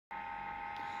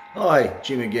Hi,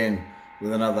 Jim again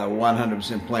with another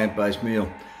 100% plant-based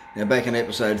meal. Now back in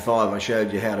episode 5 I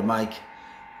showed you how to make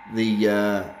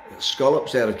the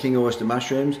scallops out of king oyster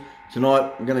mushrooms.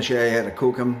 Tonight I'm going to show you how to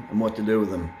cook them and what to do with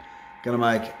them. I'm going to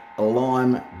make a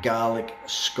lime garlic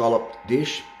scallop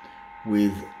dish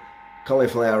with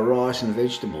cauliflower rice and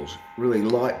vegetables. Really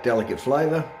light, delicate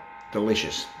flavour,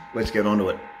 delicious. Let's get on to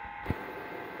it.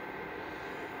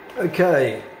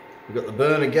 Okay, we've got the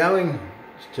burner going.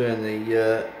 Let's turn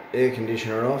the air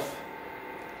conditioner off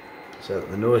so that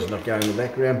the noise is not going in the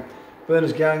background.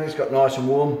 Burner's going, it's got nice and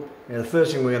warm. Now the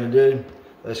first thing we're going to do,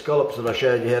 those scallops that I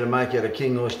showed you how to make out of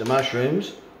king oyster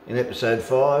mushrooms in episode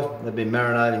 5, they've been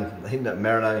marinating, they ended up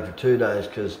marinating for 2 days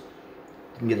because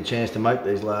I didn't get a chance to make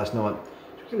these last night.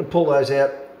 So we're going to pull those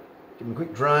out, give them a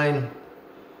quick drain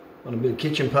on a bit of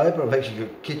kitchen paper. I've actually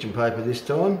got kitchen paper this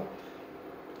time.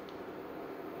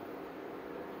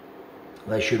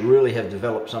 They should really have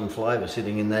developed some flavour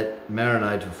sitting in that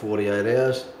marinade for 48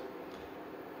 hours.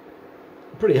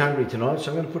 I'm pretty hungry tonight,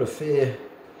 so I'm going to put a fair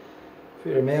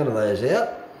amount of those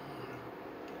out.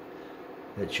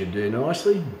 That should do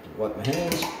nicely. Wipe my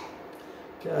hands.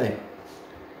 Okay,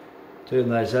 turn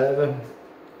those over.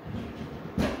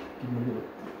 Give them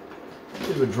a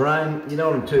bit of a drain. You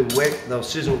don't want them too wet, they'll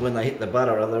sizzle when they hit the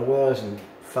butter otherwise and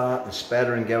fart and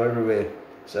spatter and go everywhere.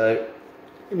 So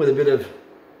in with a bit of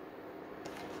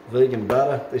vegan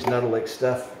butter. This Nuttall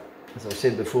stuff, as I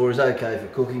said before, is okay for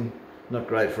cooking, not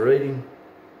great for eating.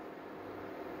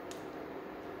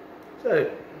 So,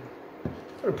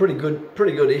 got a pretty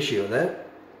good issue of that.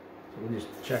 So we'll just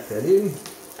chuck that in,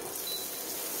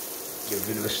 give it a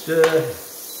bit of a stir.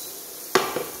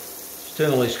 Just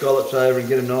turn all these scallops over and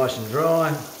get them nice and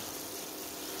dry.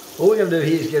 All we're going to do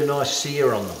here is get a nice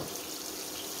sear on them.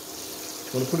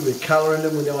 Just want to put a bit of colour in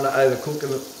them. We don't want to overcook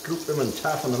them, cook them and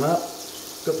toughen them up.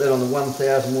 Got that on the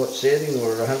 1000 watt setting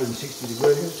or 160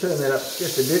 degrees. Turn that up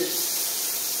just a bit.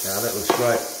 Ah, that looks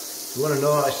great. You want a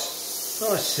nice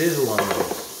sizzle on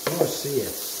those. Nice sear.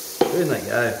 There they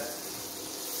go.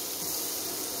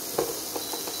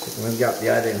 I'm going to go up the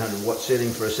 1800 watt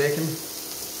setting for a second.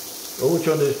 All we're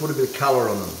trying to do is put a bit of colour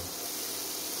on them.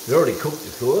 They're already cooked,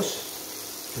 of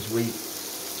course, because we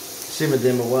simmered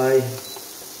them away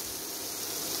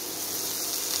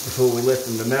before we left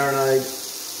them to marinate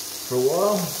for a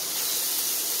while.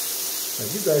 So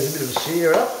give those a bit of a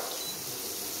sear up.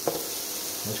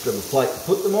 Let's grab a plate to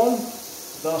put them on.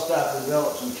 They'll start to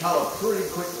develop some colour pretty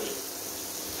quickly.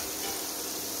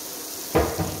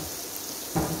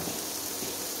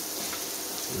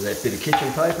 With that bit of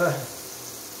kitchen paper.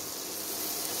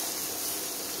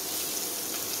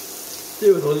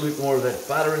 Do with a little bit more of that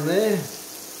butter in there.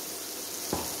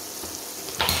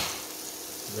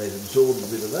 They've absorbed a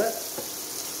bit of that.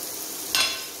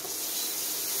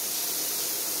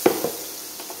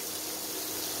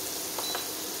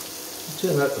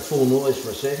 Turn that to full noise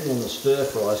for a second on the stir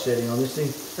fry setting on this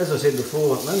thing. As I said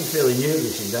before, I'm only fairly new to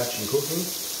this induction cooking.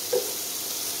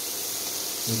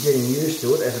 I'm getting used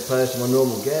to it as opposed to my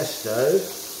normal gas stove.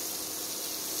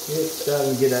 Yeah, it's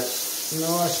starting to get a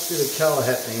nice bit of colour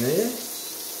happening there.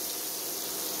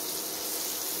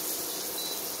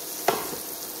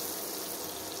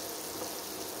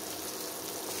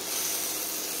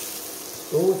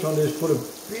 All we're trying to do is put a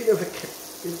bit of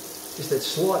just that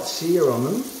slight sear on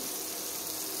them.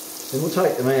 Then we'll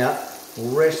take them out,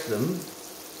 we'll rest them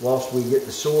whilst we get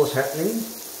the sauce happening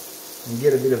and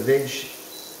get a bit of veg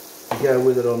to go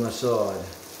with it on the side.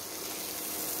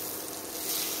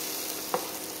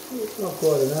 It's not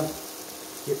quite enough.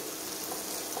 Yep.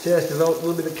 See how it's developed a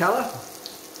little bit of colour?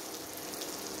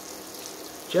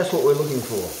 Just what we're looking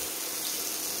for.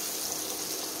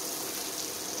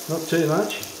 Not too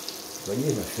much. If I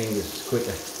use my fingers, it's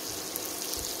quicker.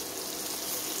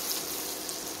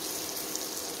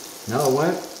 No, I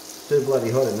won't. It's too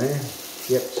bloody hot in there.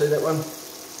 Yep, see that one?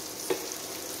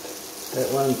 That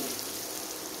one.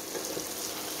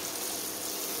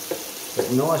 That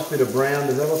nice bit of brown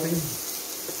developing.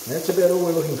 That's about all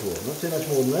we're looking for. Not too much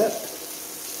more than that.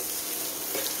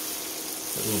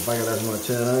 That little bugger doesn't want to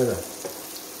turn over.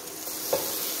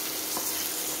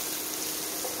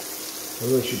 I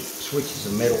really should switch to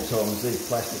some metal tongs. These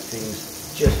plastic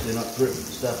things just do not grip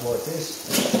stuff like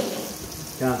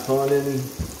this. Can't find any.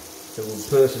 So we'll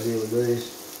persevere with these.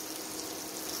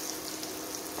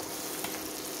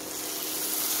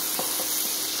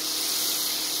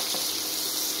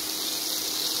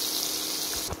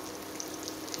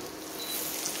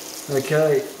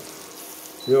 Okay,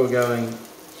 they're all going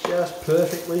just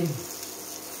perfectly.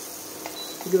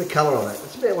 Look at the colour on that.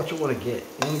 That's about what you want to get.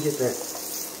 You want to get that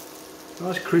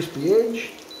nice crispy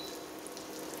edge.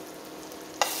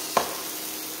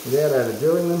 without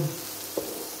overdoing them.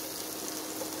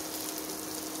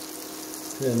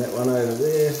 Turn that one over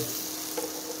there.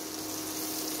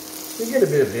 You get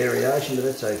a bit of variation, but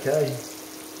that's okay.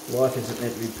 Life isn't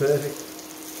meant to be perfect.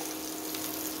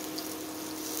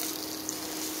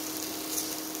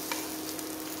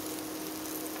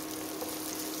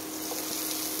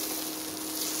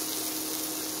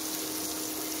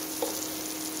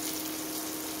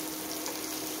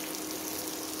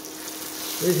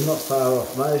 These are not far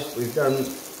off most. We've done a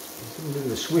bit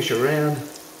of a swish around.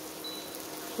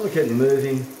 Just want to keep them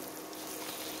moving.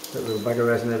 That little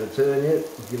bugger hasn't had a turn yet.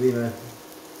 Give him a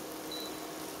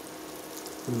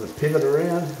bit of a pivot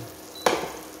around.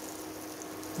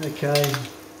 Okay,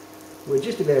 we're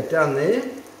just about done there.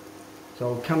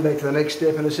 So I'll come back to the next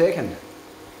step in a second.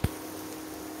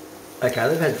 Okay,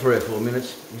 they've had 3 or 4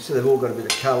 minutes. You see they've all got a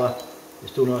bit of colour. They're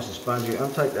still nice and spongy. I'll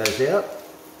take those out.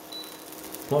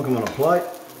 Plonk them on a plate,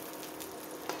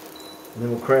 and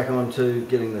then we'll crack on to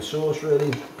getting the sauce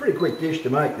ready. Pretty quick dish to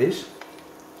make this.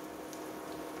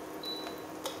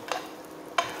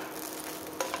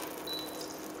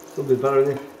 A little bit of butter in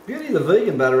there. Beauty of the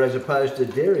vegan butter as opposed to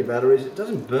dairy butter is it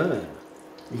doesn't burn.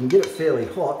 You can get it fairly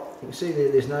hot. You can see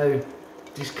there's no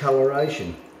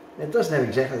discoloration. Now, it doesn't have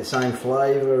exactly the same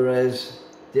flavour as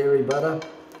dairy butter,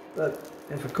 but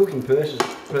and for cooking purposes,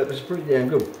 it's pretty damn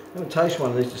good. I'm going to taste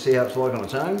one of these to see how it's like on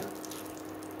its own.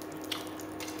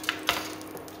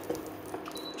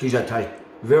 Geez, that tastes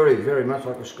very, very much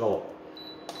like a scallop.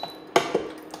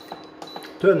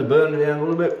 Turn the burner down a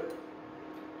little bit.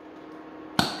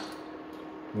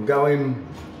 And go in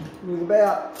with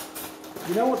about,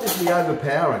 you don't want this to be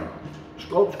overpowering.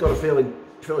 Scallop's got a fairly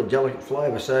delicate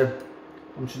flavour, so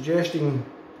I'm suggesting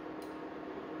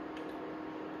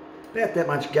about that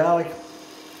much garlic.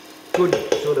 Good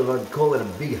sort of, I'd call it a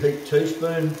big heat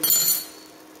teaspoon.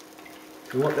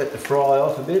 You want that to fry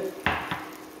off a bit.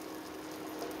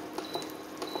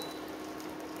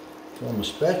 So on the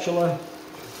spatula.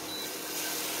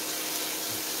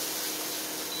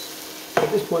 At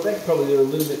this point, that could probably do a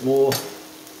little bit more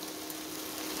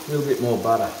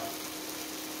butter.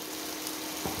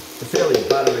 It's a fairly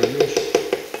buttery dish.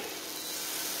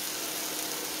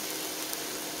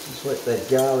 Just let that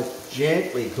garlic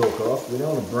gently cook off. We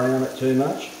don't want to brown it too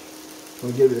much.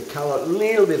 We give it a colour, a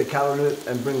little bit of colour in it,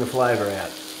 and bring the flavour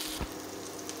out.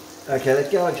 Okay,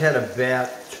 that garlic's had about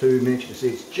 2 minutes. You can see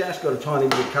it's just got a tiny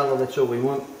bit of colour. That's all we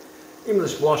want. Give it a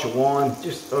splash of wine.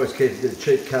 Just always keep a bit of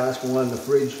cheap cask wine in the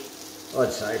fridge.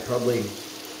 I'd say probably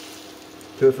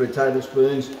 2 or 3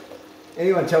 tablespoons.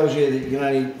 Anyone tells you that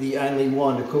the only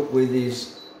wine to cook with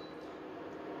is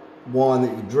wine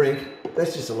that you drink,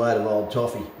 that's just a load of old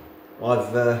toffee.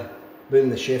 I've been in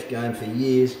the chef game for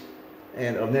years,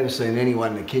 and I've never seen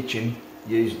anyone in the kitchen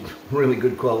use really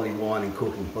good quality wine in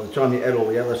cooking. By the time you add all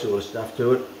the other sort of stuff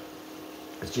to it,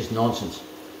 it's just nonsense.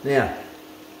 Now,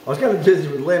 I was going to do this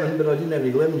with lemon, but I didn't have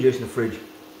any lemon juice in the fridge.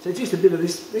 So it's just a bit of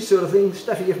this sort of thing,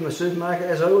 stuff you get from the supermarket.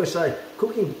 As I always say,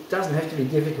 cooking doesn't have to be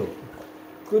difficult.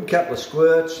 Good couple of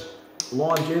squirts,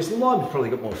 lime juice. The lime's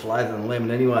probably got more flavour than lemon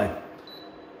anyway.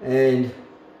 And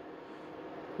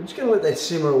we're just going to let that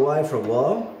simmer away for a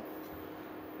while.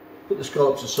 Put the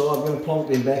scallops aside. I'm going to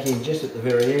plonk them back in just at the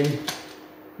very end.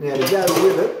 Now to go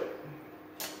with it,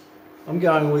 I'm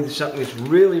going with something that's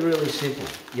really, really simple.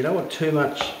 You don't want too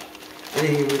much,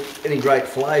 anything with any great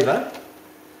flavour.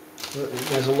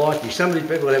 There's a like this. Some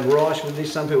people would have rice with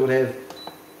this, some people would have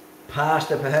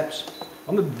pasta perhaps.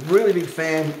 I'm a really big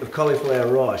fan of cauliflower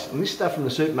rice. And this stuff from the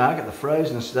supermarket, the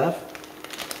frozen stuff,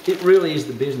 it really is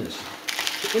the business.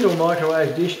 Into a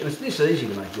microwave dish, and it's this easy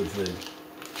to make good food.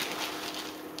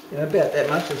 You know, about that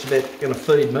much, that's about going to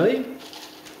feed me.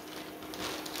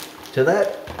 To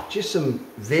that, just some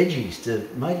veggies to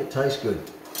make it taste good.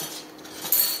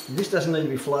 This doesn't need to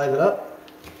be flavoured up.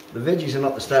 The veggies are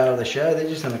not the star of the show, they're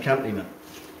just an accompaniment.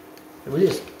 And we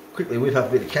just quickly whip up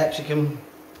a bit of capsicum.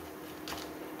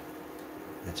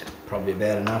 That's probably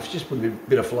about enough. Just put a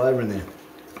bit of flavour in there.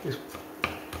 Just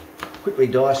quickly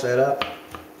dice that up.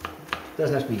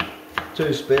 Doesn't have to be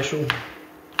too special.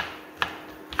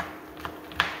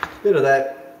 Bit of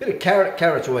that. Bit of carrot.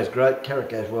 Carrot's always great. Carrot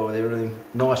goes well with everything.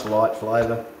 Nice light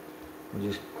flavour. We'll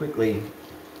just quickly...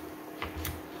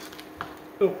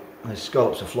 Oh, those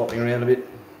scallops are flopping around a bit.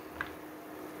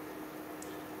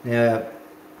 Now,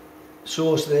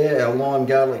 sauce there, our lime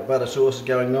garlic butter sauce is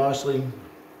going nicely.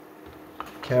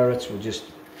 Carrots will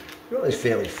just, got these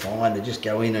fairly fine, they just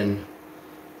go in and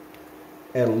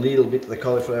add a little bit to the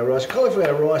cauliflower rice.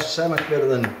 Cauliflower rice is so much better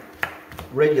than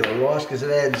regular rice because it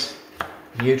adds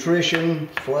nutrition,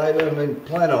 flavour. I mean,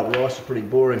 plain old rice is pretty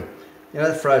boring. You know,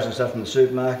 that frozen stuff from the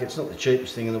supermarket, it's not the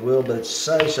cheapest thing in the world, but it's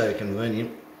so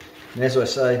convenient. And as I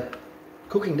say,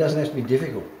 cooking doesn't have to be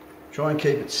difficult. Try and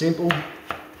keep it simple.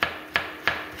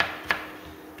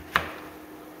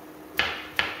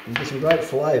 And get some great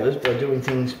flavours by doing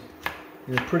things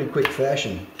in a pretty quick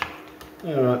fashion.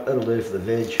 Alright, that'll do for the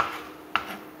veg.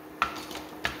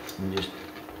 And just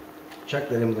chuck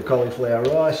that in with the cauliflower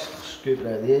rice, scoop it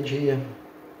over the edge here.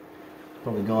 It's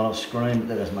probably gone off screen, but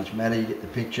that doesn't much matter, you get the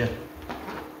picture.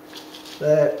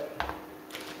 That.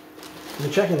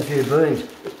 And chuck in a few beans.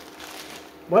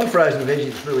 One frozen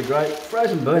veggie that's really great,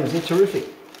 frozen beans, they're terrific.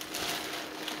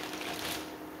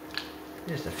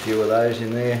 Just a few of those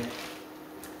in there.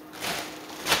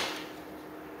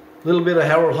 A little bit of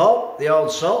Harold Holt, the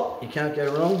old salt, you can't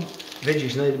go wrong.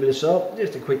 Veggies need a bit of salt,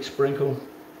 just a quick sprinkle.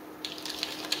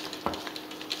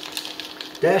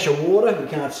 Dash of water, you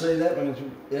can't see that when it's,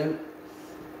 you know,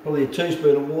 probably a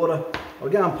teaspoon of water. I'll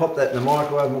go and pop that in the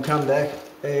microwave and we'll come back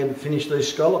and finish these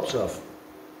scallops off.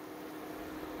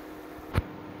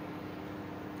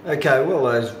 Okay, well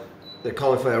the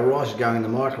cauliflower rice is going in the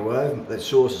microwave, that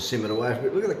sauce is simmered away for a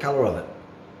bit. Look at the colour of it.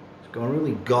 It's gone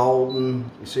really golden.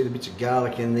 You see the bits of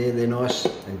garlic in there, they're nice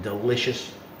and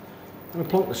delicious. I'm going to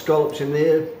plonk the scallops in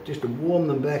there just to warm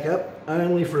them back up,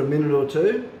 only for a minute or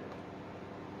two.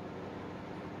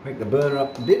 Crank the burner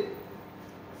up a bit.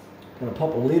 I'm going to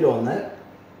pop a lid on that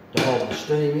to hold the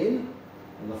steam in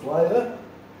and the flavour.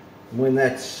 And when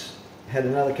that's had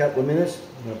another couple of minutes,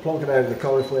 I'm going to plonk it over the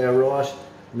cauliflower rice,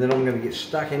 and then I'm going to get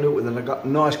stuck into it with a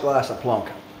nice glass of plonk.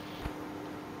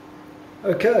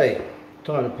 Okay,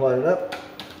 time to plate it up.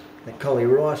 That cauli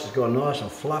rice has gone nice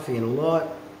and fluffy and light.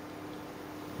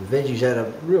 The veggies add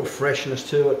a real freshness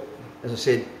to it. As I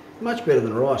said, much better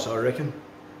than rice, I reckon.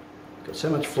 Got so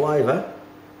much flavour.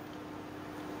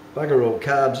 Bugger all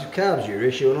carbs. If carbs are your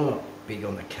issue, and I'm not big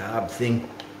on the carb thing,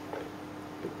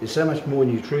 but there's so much more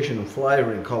nutrition and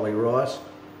flavour in cauli rice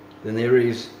than there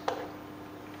is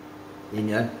in,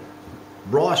 you know,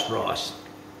 rice.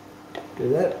 Do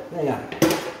that. Now,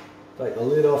 take the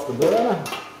lid off the burner.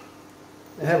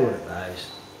 Now have a look at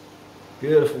those.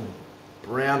 Beautiful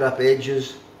browned up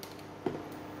edges.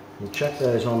 We'll chuck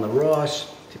those on the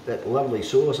rice. Tip that lovely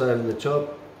sauce over the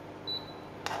top.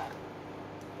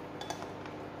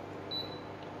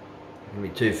 Don't be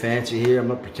too fancy here. I'm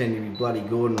not pretending to be bloody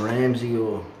Gordon Ramsay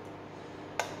or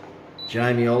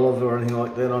Jamie Oliver or anything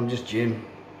like that. I'm just Jim.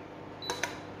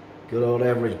 Good old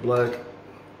average bloke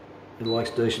who likes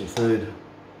decent food.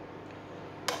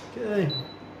 Okay,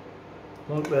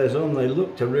 plonk those on. They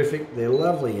look terrific. They're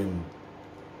lovely and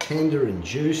tender and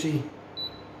juicy.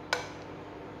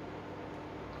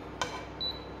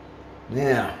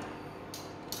 Now,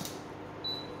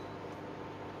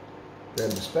 grab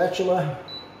the spatula.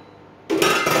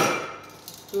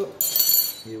 Oop,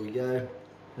 here we go.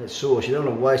 That sauce, you don't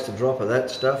want to waste a drop of that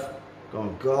stuff.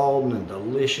 Gone golden and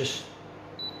delicious.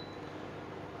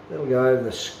 That'll go over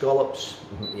the scallops,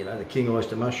 you know, the king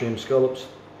oyster mushroom scallops.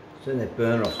 Turn that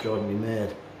burner off, it's driving me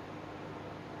mad.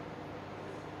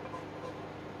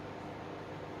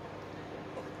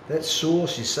 That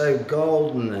sauce is so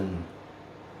golden and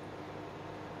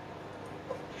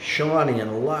shiny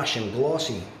and lush and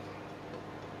glossy.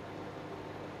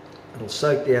 It'll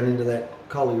soak down into that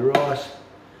cauli rice.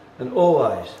 And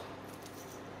always,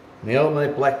 the old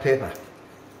mate black pepper.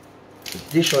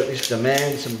 A dish like this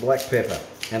demands some black pepper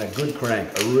and a good crank,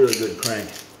 a really good crank.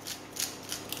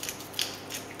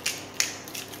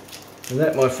 And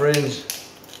that, my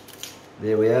friends,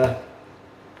 there we are.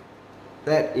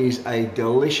 That is a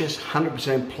delicious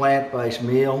 100% plant-based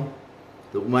meal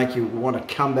that will make you want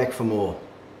to come back for more.